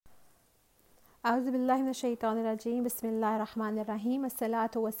أعوذ بالله من الشيطان الرجيم بسم الله الرحمن الرحيم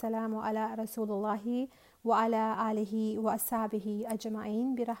الصلاة والسلام على رسول الله وعلى آله وأصحابه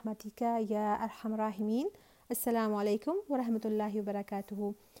أجمعين برحمتك يا أرحم الراحمين. Assalamu alaikum wa rahmatullahi wa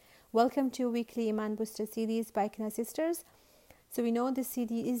barakatuhu. Welcome to weekly Iman Booster series by Kina Sisters. So we know this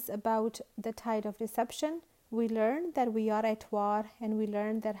CD is about the tide of deception. We learned that we are at war, and we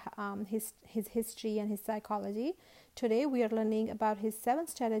learned that his history and his psychology. Today we are learning about his 7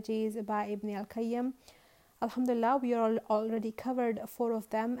 strategies by Ibn al-Qayyim. Alhamdulillah, we are already covered 4 of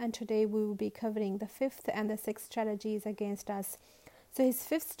them, and today we will be covering the 5th and the 6th strategies against us. So his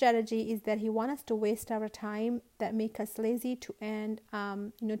 5th strategy is that he wants us to waste our time, that make us lazy to end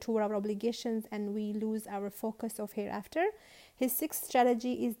to our obligations, and we lose our focus of hereafter. His 6th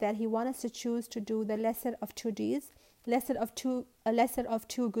strategy is that he wants us to choose to do the lesser of two deeds, lesser of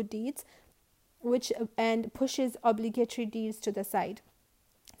two good deeds, which and pushes obligatory deeds to the side.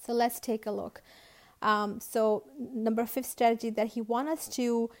 So let's take a look. So number 5th strategy, that he wants us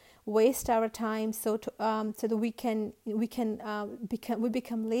to waste our time so that we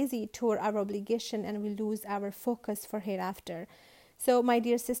become lazy toward our obligation, and we lose our focus for hereafter. So my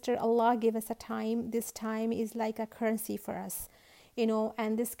dear sister, Allah gave us a time. This time is like a currency for us,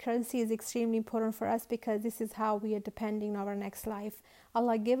 and this currency is extremely important for us, because this is how we are depending on our next life.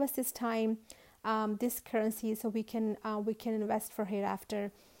 Allah gave us this time, this currency, so we can invest for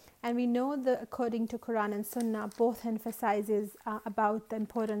hereafter. And we know that according to Quran and Sunnah, both emphasizes about the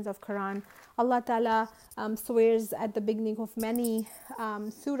importance of Quran. Allah Ta'ala swears at the beginning of many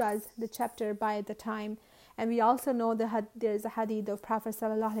surahs, the chapter by the time. And we also know that there is a hadith of Prophet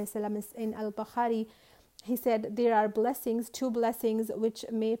Sallallahu Alaihi Wasallam in Al-Bukhari. He said there are two blessings which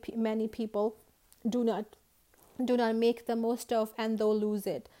many people do not make the most of, and they'll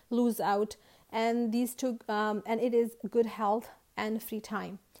lose out. And these two, and it is good health and free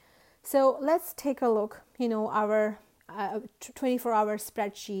time. So let's take a look, our 24-hour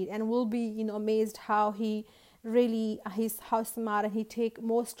spreadsheet, and we'll be, amazed how he's how smart, and he take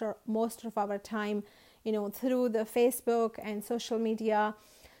most of our time, through the Facebook and social media,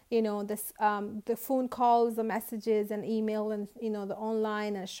 the phone calls, the messages and email, and the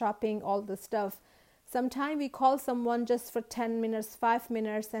online and shopping, all the stuff. Sometimes we call someone just for 10 minutes, 5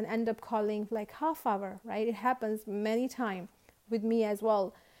 minutes, and end up calling like half hour, right? It happens many times with me as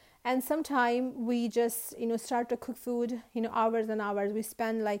well. And sometimes we just, start to cook food, hours and hours. We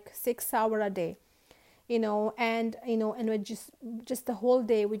spend like 6 hours a day, and we just the whole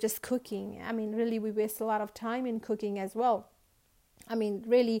day we're just cooking. I mean, really, we waste a lot of time in cooking as well. I mean,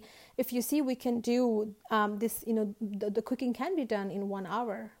 really, if you see, we can do this, the cooking can be done in 1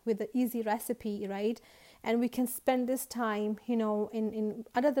 hour with an easy recipe, right? And we can spend this time, in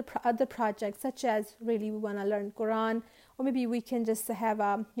other projects, such as really we want to learn Quran, or maybe we can just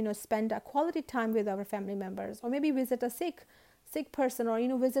have spend a quality time with our family members, or maybe visit a sick person, or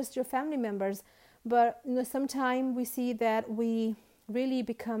visit your family members. But sometimes we see that we really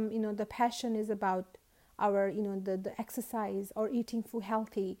become, the passion is about our the exercise or eating food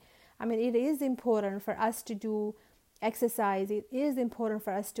healthy. I mean, it is important for us to do exercise, it is important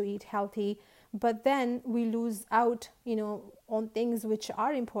for us to eat healthy, but then we lose out on things which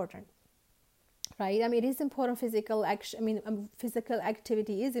are important, right? I mean, it is important, physical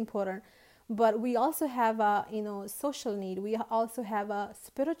activity is important, but we also have a social need, we also have a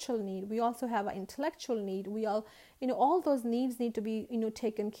spiritual need, we also have an intellectual need. We all those needs need to be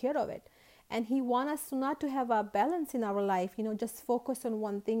taken care of it. And he wants us not to have a balance in our life, just focus on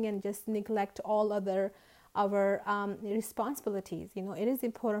one thing and just neglect all other our responsibilities. It is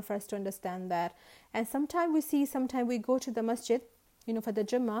important for us to understand that. And sometimes we go to the masjid, for the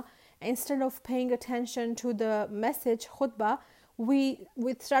Jummah, instead of paying attention to the message, khutbah, we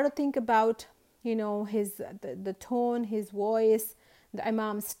start to think about, his the tone, his voice, the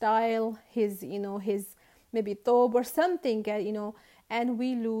imam's style, his maybe thobe or something, and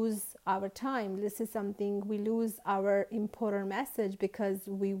we lose our time. This is something, we lose our important message, because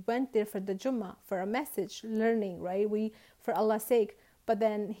we went there for the Jummah, for a message, learning, right? We, for Allah's sake, but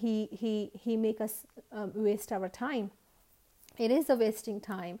then he make us waste our time. It is a wasting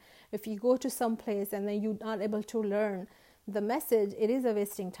time. If you go to some place and then you're not able to learn the message, it is a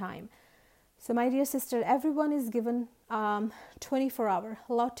wasting time. So my dear sister, everyone is given 24 hours,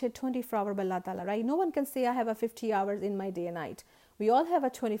 allotted 24 hours by Allah Ta'ala, right? No one can say I have a 50 hours in my day and night. We all have a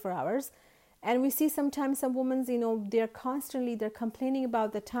 24 hours. And we see sometimes some women, they're complaining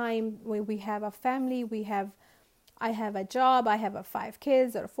about the time when we have a family, I have a job, I have 5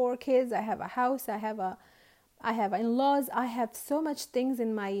 kids or 4 kids, I have a house, I have in-laws, I have so much things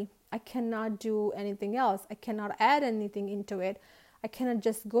I cannot do anything else. I cannot add anything into it. I cannot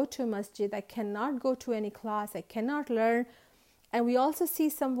just go to a masjid, I cannot go to any class, I cannot learn. And we also see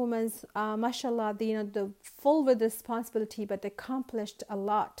some women, mashallah, they're full with responsibility, but accomplished a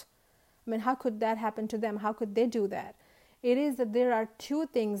lot. I mean, how could that happen to them? How could they do that? It is that there are two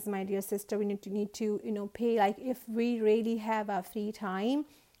things, my dear sister, we need to pay. Like, if we really have a free time,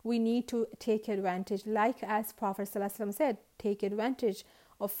 we need to take advantage. Like as Prophet ﷺ said, take advantage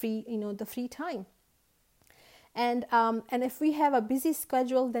of the free time. And if we have a busy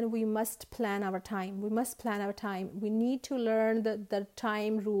schedule, then we must plan our time. We need to learn the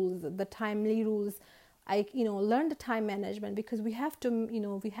time rules, the timely rules. Learn the time management, because we have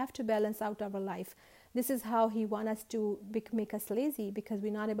to balance out our life. This is how he wants us to make us lazy, because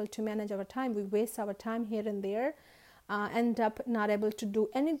we're not able to manage our time. We waste our time here and there, end up not able to do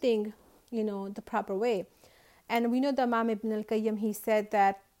anything, the proper way. And we know the Imam Ibn al-Qayyim, he said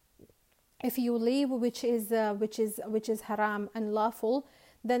that if you leave which is haram and lawful,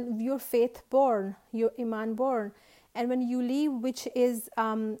 then your faith born, your iman born. And when you leave which is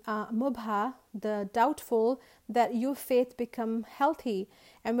mubha, the doubtful, that your faith become healthy.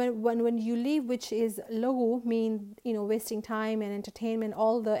 And when you leave which is lahu, mean wasting time and entertainment,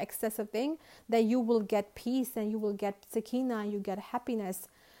 all the excessive thing, that you will get peace and you will get sakina, you get happiness.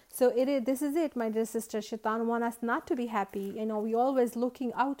 So this is it, my dear sister. Shaitan wants us not to be happy. We always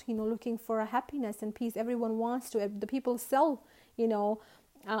looking out, looking for a happiness and peace. Everyone wants to. The people sell,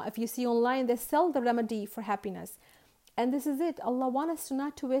 if you see online, they sell the remedy for happiness. And this is it. Allah wants us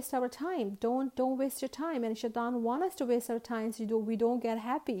not to waste our time. Don't waste your time. And Shaitan wants us to waste our time, so we don't get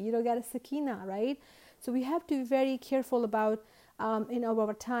happy. You don't get a sakina, right? So we have to be very careful about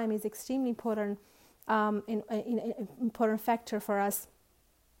our time is extremely important, important factor for us.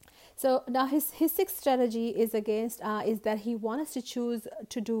 So now his sixth strategy is that he wants us to choose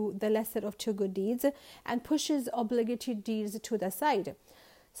to do the lesser of two good deeds and pushes obligatory deeds to the side.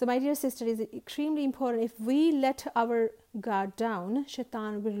 So my dear sister, it is extremely important. If we let our guard down,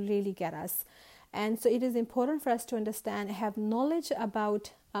 Shaitan will really get us. And so it is important for us to understand, have knowledge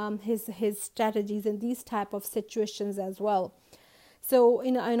about his strategies in these type of situations as well. So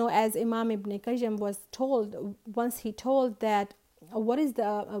I know as Imam Ibn Qayyim was told, once he told that what is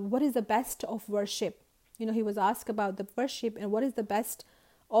the best of worship. He was asked about the worship and what is the best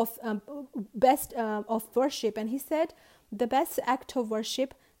of worship, and he said the best act of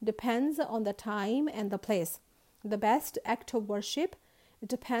worship depends on the time and the place. The best act of worship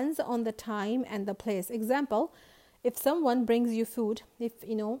depends on the time and the place. Example, if someone brings you food,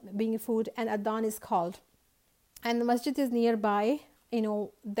 being food, and adhan is called, and the masjid is nearby,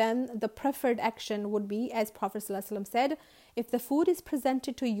 then the preferred action would be, as Prophet ﷺ said, if the food is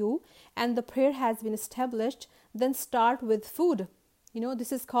presented to you and the prayer has been established, then start with food.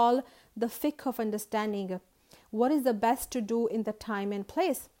 This is called the fiqh of understanding. What is the best to do in the time and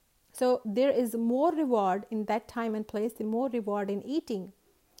place? So there is more reward in that time and place, and more reward in eating.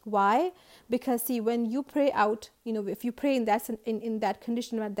 Why? Because see, when you pray out, if you pray in that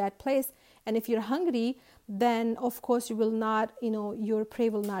condition or that place, and if you're hungry, then of course you will not, your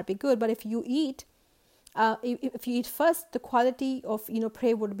prayer will not be good. But if you eat, first, the quality of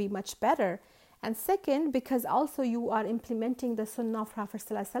prayer would be much better. And second, because also you are implementing the sunnah of Prophet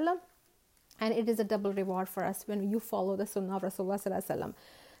sallallahu alaihi wasallam, and it is a double reward for us when you follow the sunnah of Rasulullah sallallahu alaihi wasallam.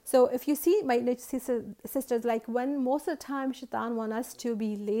 So if you see, my sisters, like when most of the time Shaitan wants us to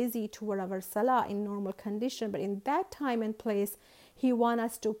be lazy toward our salah in normal condition, but in that time and place, he wants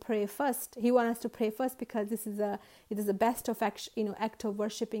us to pray first. He wants us to pray first because it is the best of act of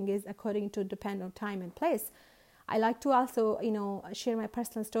worshipping is according to depend on time and place. I like to also share my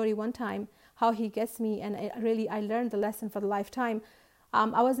personal story one time how he gets me, and I learned the lesson for the lifetime.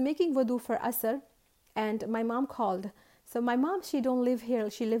 I was making wudu for Asr, and my mom called. So my mom, she don't live here.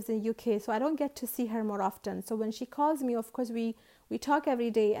 She lives in UK, so I don't get to see her more often. So when she calls me, of course, we talk every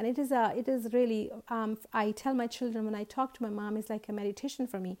day, and it is really, I tell my children when I talk to my mom, it's like a meditation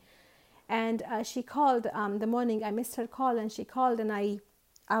for me. And she called the morning. I missed her call, and she called, and I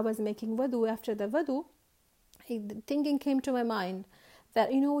was making wudu. After the wudu, thinking came to my mind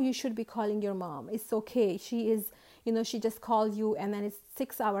that, you should be calling your mom. It's okay. She is, she just called you, and then it's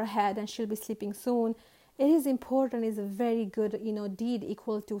 6 hours ahead, and she'll be sleeping soon. It is important, it's a very good, deed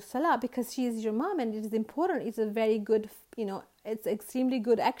equal to salah, because she is your mom, and it is important. It's a very good, it's extremely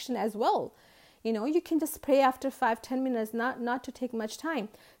good action as well. You can just pray after 5-10 minutes, not to take much time.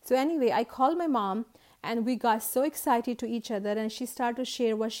 So anyway, I called my mom, and we got so excited to each other, and she started to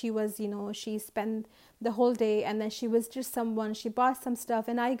share what she was, she spent the whole day, and then she visited someone, she bought some stuff,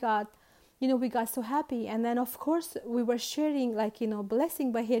 and I got, we got so happy. And then of course we were sharing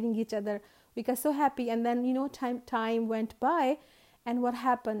blessing by hearing each other. We got so happy, and then time went by, And what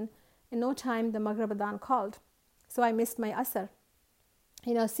happened? In no time, the Maghrib Adhan called. So I missed my Asr.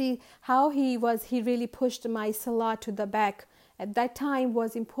 See how he really pushed my Salah to the back. At that time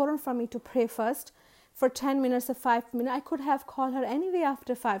was important for me to pray first for 10 minutes or 5 minutes. I could have called her anyway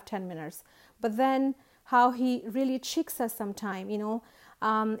after 5-10 minutes. But then how he really tricks us sometime, it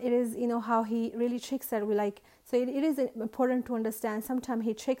is, how he really tricks us. So it is important to understand. Sometimes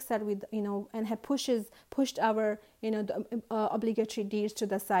he tricks us with, and he pushed our, the obligatory deeds to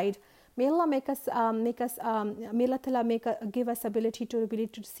the side. May Allah may Allah Ta'ala give us ability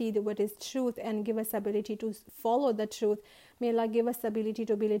to see what is truth and give us ability to follow the truth. May Allah give us ability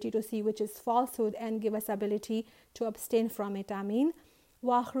to see which is falsehood and give us ability to abstain from it. Ameen.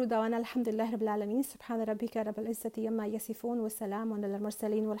 وآخر دعوانا الحمد لله رب العالمين سبحان ربك رب العزة عما يصفون والسلام على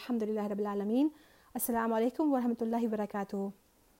المرسلين والحمد لله رب العالمين. السلام عليكم ورحمة الله وبركاته.